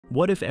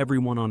What if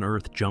everyone on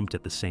Earth jumped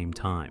at the same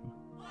time?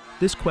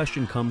 This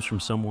question comes from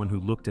someone who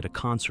looked at a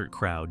concert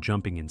crowd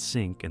jumping in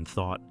sync and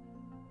thought,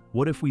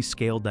 what if we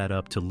scaled that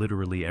up to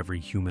literally every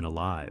human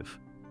alive?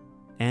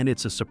 And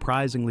it's a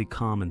surprisingly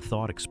common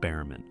thought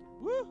experiment.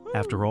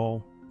 After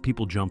all,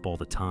 people jump all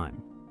the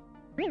time.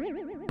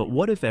 But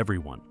what if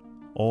everyone,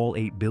 all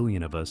 8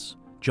 billion of us,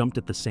 jumped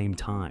at the same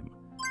time?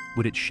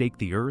 Would it shake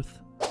the Earth,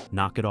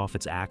 knock it off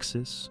its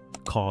axis,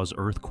 cause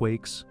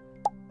earthquakes?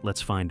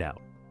 Let's find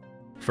out.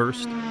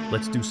 First,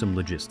 let's do some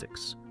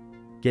logistics.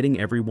 Getting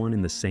everyone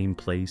in the same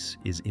place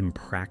is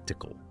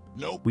impractical.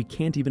 Nope. We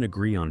can't even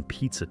agree on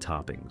pizza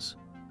toppings.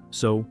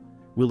 So,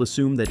 we'll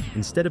assume that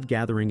instead of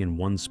gathering in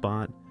one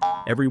spot,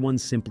 everyone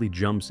simply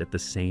jumps at the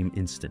same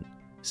instant,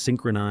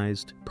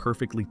 synchronized,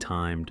 perfectly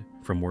timed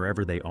from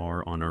wherever they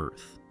are on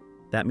Earth.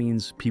 That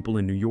means people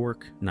in New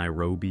York,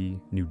 Nairobi,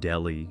 New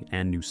Delhi,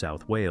 and New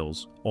South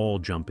Wales all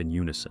jump in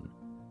unison.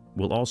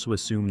 We'll also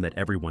assume that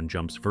everyone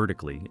jumps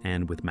vertically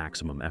and with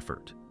maximum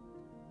effort.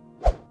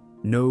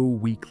 No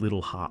weak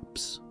little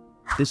hops.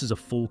 This is a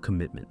full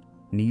commitment.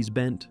 Knees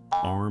bent,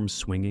 arms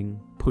swinging,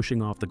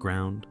 pushing off the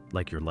ground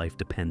like your life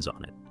depends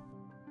on it.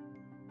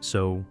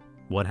 So,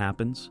 what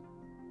happens?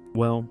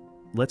 Well,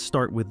 let's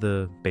start with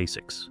the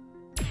basics.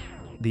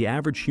 The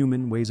average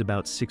human weighs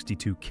about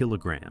 62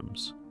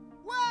 kilograms.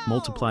 Whoa!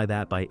 Multiply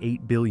that by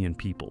 8 billion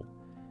people,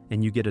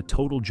 and you get a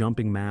total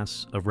jumping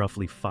mass of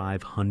roughly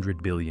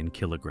 500 billion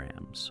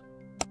kilograms.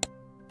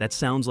 That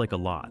sounds like a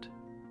lot,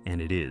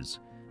 and it is,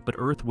 but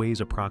Earth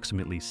weighs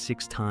approximately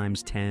 6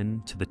 times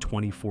 10 to the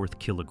 24th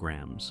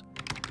kilograms.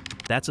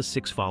 That's a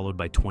 6 followed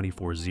by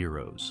 24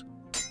 zeros.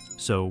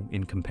 So,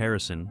 in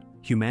comparison,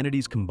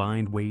 humanity's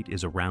combined weight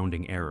is a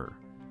rounding error.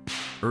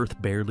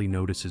 Earth barely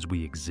notices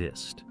we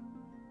exist.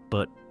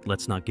 But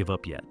let's not give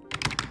up yet.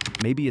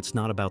 Maybe it's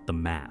not about the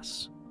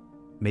mass.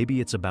 Maybe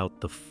it's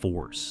about the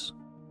force.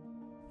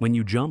 When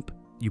you jump,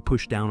 you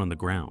push down on the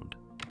ground.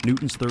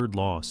 Newton's third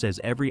law says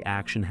every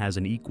action has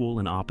an equal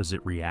and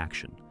opposite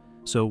reaction.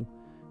 So,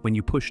 when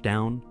you push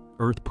down,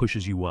 Earth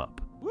pushes you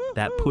up.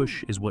 That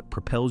push is what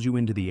propels you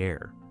into the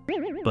air.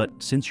 But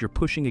since you're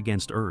pushing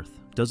against Earth,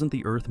 doesn't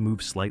the Earth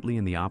move slightly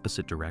in the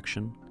opposite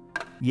direction?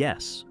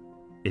 Yes,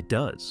 it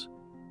does.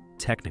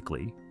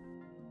 Technically.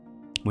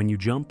 When you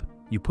jump,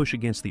 you push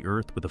against the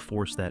Earth with a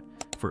force that,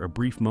 for a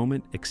brief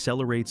moment,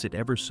 accelerates it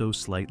ever so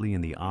slightly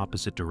in the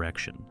opposite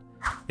direction.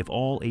 If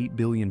all 8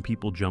 billion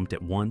people jumped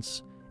at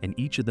once, and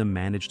each of them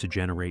managed to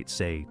generate,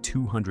 say,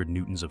 200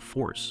 newtons of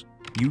force,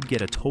 you'd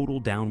get a total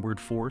downward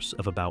force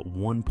of about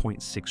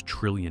 1.6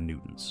 trillion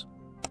newtons.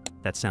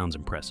 That sounds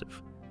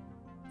impressive.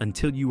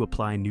 Until you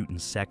apply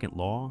Newton's second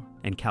law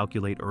and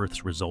calculate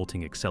Earth's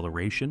resulting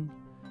acceleration,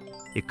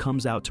 it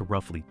comes out to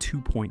roughly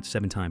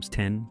 2.7 times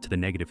 10 to the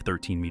negative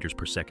 13 meters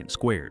per second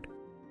squared.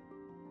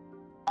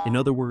 In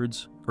other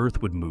words,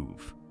 Earth would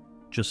move,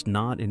 just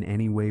not in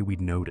any way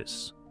we'd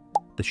notice.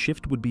 The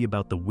shift would be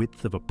about the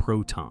width of a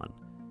proton,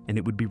 and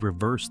it would be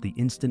reversed the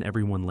instant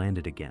everyone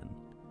landed again.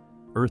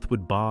 Earth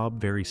would bob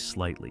very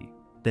slightly,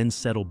 then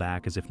settle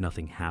back as if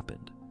nothing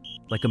happened,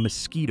 like a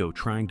mosquito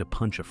trying to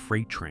punch a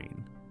freight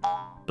train.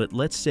 But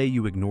let's say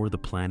you ignore the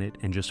planet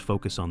and just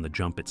focus on the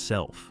jump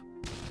itself.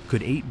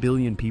 Could 8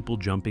 billion people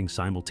jumping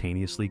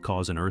simultaneously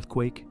cause an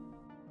earthquake?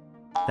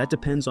 That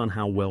depends on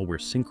how well we're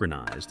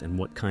synchronized and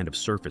what kind of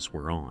surface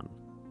we're on.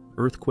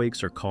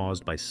 Earthquakes are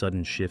caused by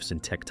sudden shifts in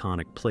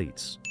tectonic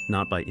plates,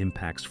 not by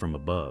impacts from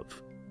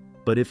above.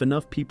 But if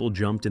enough people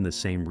jumped in the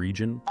same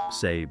region,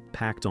 say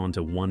packed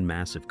onto one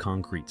massive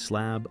concrete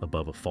slab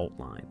above a fault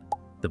line,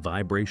 the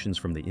vibrations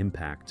from the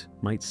impact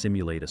might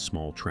simulate a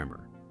small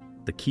tremor.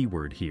 The key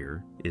word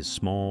here is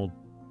small.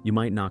 You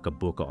might knock a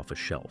book off a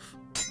shelf.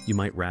 You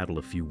might rattle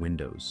a few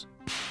windows.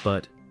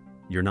 But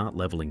you're not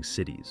leveling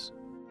cities.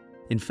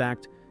 In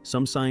fact,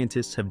 some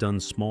scientists have done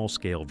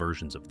small-scale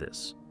versions of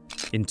this.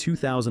 In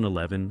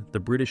 2011, the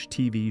British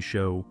TV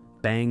show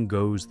Bang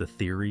Goes the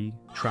Theory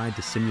tried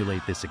to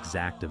simulate this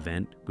exact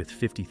event with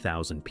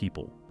 50,000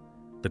 people.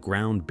 The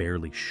ground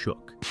barely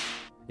shook.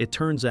 It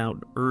turns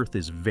out Earth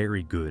is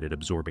very good at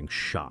absorbing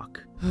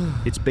shock.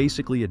 It's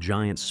basically a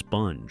giant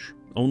sponge,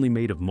 only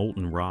made of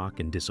molten rock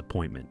and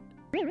disappointment.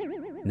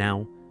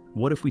 Now,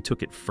 what if we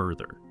took it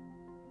further?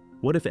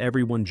 What if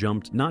everyone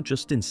jumped not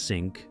just in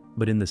sync,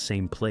 but in the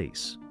same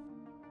place?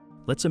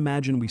 Let's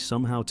imagine we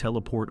somehow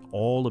teleport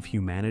all of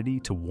humanity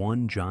to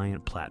one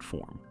giant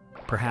platform,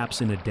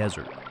 perhaps in a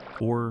desert,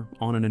 or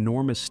on an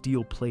enormous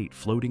steel plate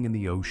floating in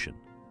the ocean.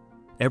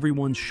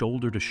 Everyone's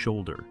shoulder to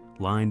shoulder,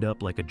 lined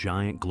up like a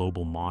giant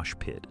global mosh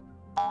pit.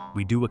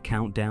 We do a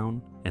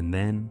countdown, and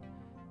then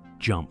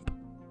jump.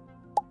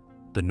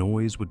 The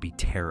noise would be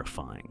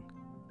terrifying.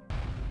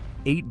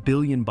 8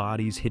 billion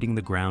bodies hitting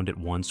the ground at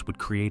once would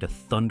create a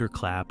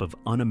thunderclap of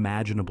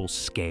unimaginable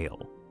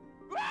scale.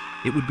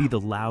 It would be the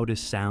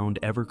loudest sound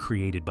ever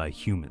created by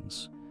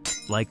humans,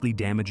 likely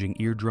damaging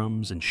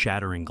eardrums and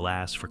shattering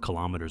glass for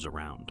kilometers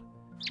around.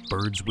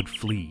 Birds would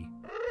flee,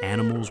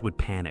 animals would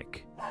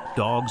panic,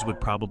 dogs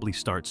would probably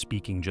start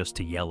speaking just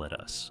to yell at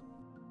us.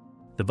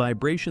 The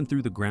vibration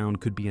through the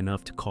ground could be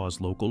enough to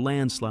cause local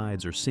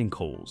landslides or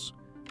sinkholes.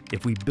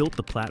 If we built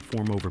the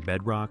platform over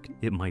bedrock,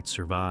 it might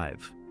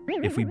survive.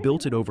 If we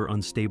built it over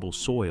unstable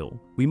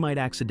soil, we might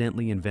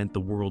accidentally invent the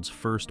world's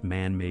first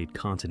man-made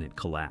continent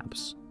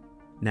collapse.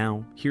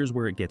 Now, here's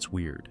where it gets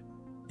weird.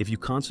 If you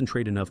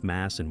concentrate enough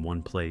mass in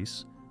one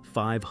place,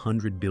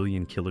 500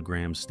 billion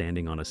kilograms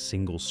standing on a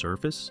single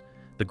surface,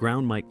 the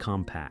ground might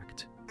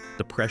compact.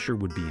 The pressure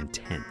would be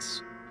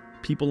intense.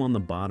 People on the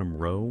bottom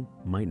row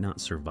might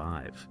not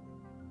survive.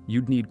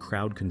 You'd need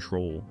crowd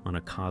control on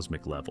a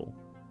cosmic level.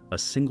 A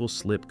single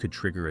slip could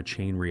trigger a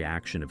chain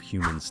reaction of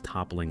humans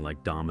toppling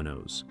like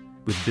dominoes,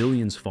 with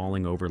billions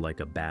falling over like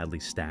a badly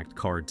stacked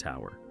card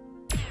tower.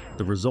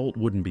 The result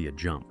wouldn't be a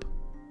jump.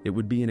 It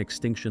would be an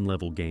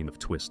extinction-level game of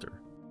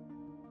Twister.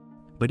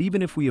 But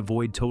even if we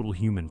avoid total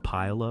human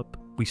pile-up,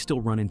 we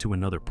still run into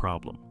another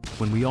problem.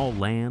 When we all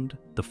land,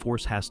 the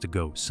force has to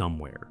go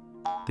somewhere.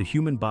 The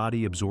human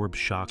body absorbs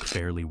shock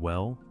fairly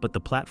well, but the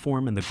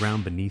platform and the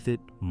ground beneath it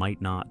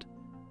might not.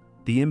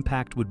 The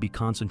impact would be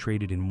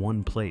concentrated in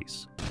one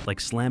place, like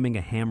slamming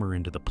a hammer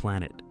into the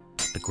planet.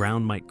 The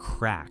ground might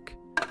crack.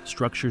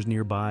 Structures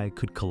nearby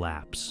could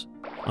collapse.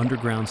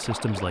 Underground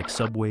systems like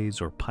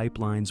subways or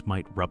pipelines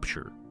might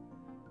rupture.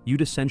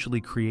 You'd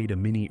essentially create a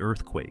mini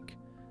earthquake.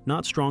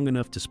 Not strong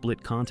enough to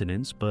split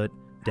continents, but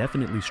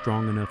definitely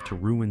strong enough to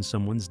ruin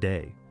someone's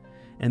day.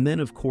 And then,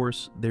 of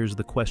course, there's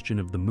the question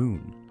of the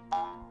moon.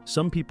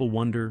 Some people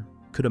wonder,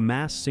 could a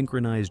mass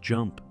synchronized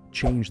jump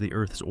change the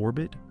Earth's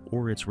orbit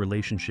or its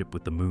relationship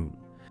with the moon?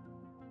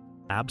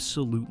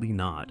 Absolutely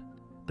not.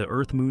 The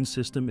Earth-Moon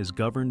system is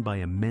governed by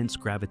immense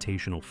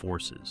gravitational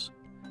forces.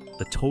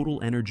 The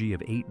total energy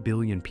of 8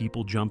 billion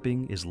people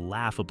jumping is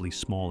laughably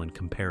small in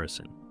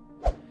comparison.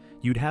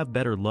 You'd have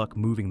better luck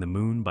moving the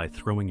moon by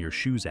throwing your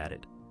shoes at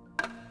it.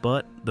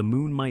 But the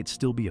moon might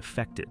still be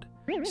affected,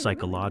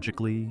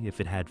 psychologically,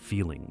 if it had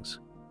feelings.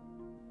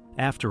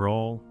 After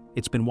all,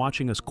 it's been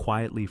watching us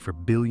quietly for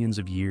billions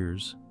of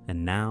years,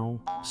 and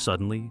now,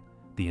 suddenly,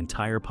 the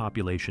entire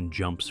population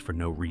jumps for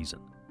no reason.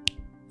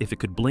 If it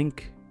could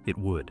blink, it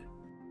would.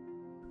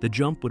 The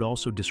jump would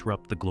also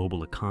disrupt the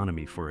global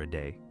economy for a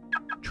day.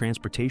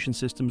 Transportation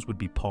systems would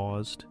be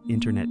paused,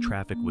 internet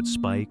traffic would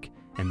spike,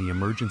 and the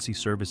emergency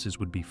services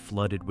would be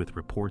flooded with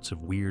reports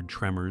of weird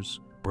tremors,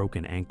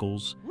 broken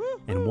ankles,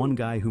 and one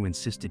guy who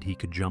insisted he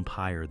could jump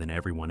higher than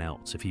everyone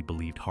else if he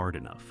believed hard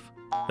enough.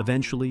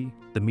 Eventually,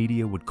 the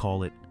media would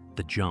call it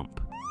the jump.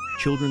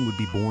 Children would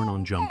be born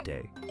on jump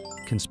day.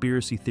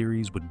 Conspiracy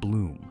theories would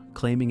bloom,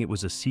 claiming it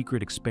was a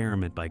secret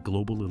experiment by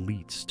global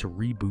elites to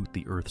reboot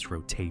the Earth's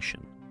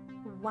rotation.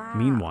 Wow.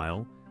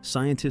 Meanwhile,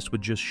 scientists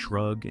would just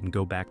shrug and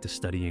go back to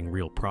studying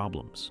real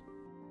problems.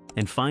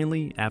 And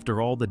finally,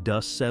 after all the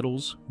dust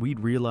settles, we'd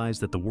realize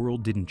that the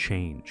world didn't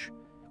change.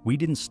 We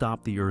didn't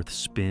stop the Earth's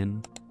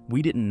spin.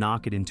 We didn't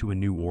knock it into a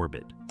new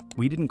orbit.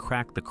 We didn't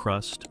crack the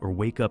crust or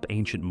wake up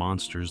ancient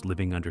monsters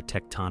living under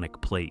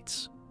tectonic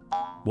plates.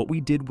 What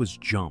we did was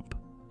jump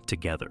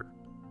together.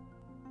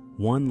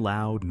 One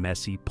loud,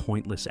 messy,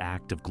 pointless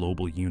act of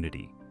global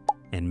unity.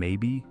 And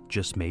maybe,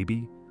 just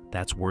maybe,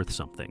 that's worth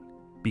something.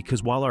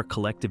 Because while our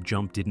collective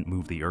jump didn't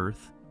move the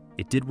Earth,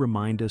 it did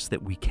remind us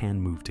that we can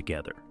move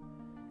together.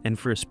 And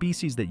for a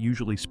species that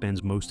usually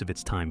spends most of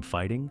its time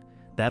fighting,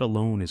 that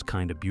alone is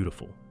kind of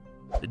beautiful.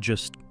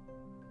 Just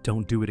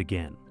don't do it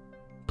again.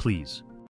 Please.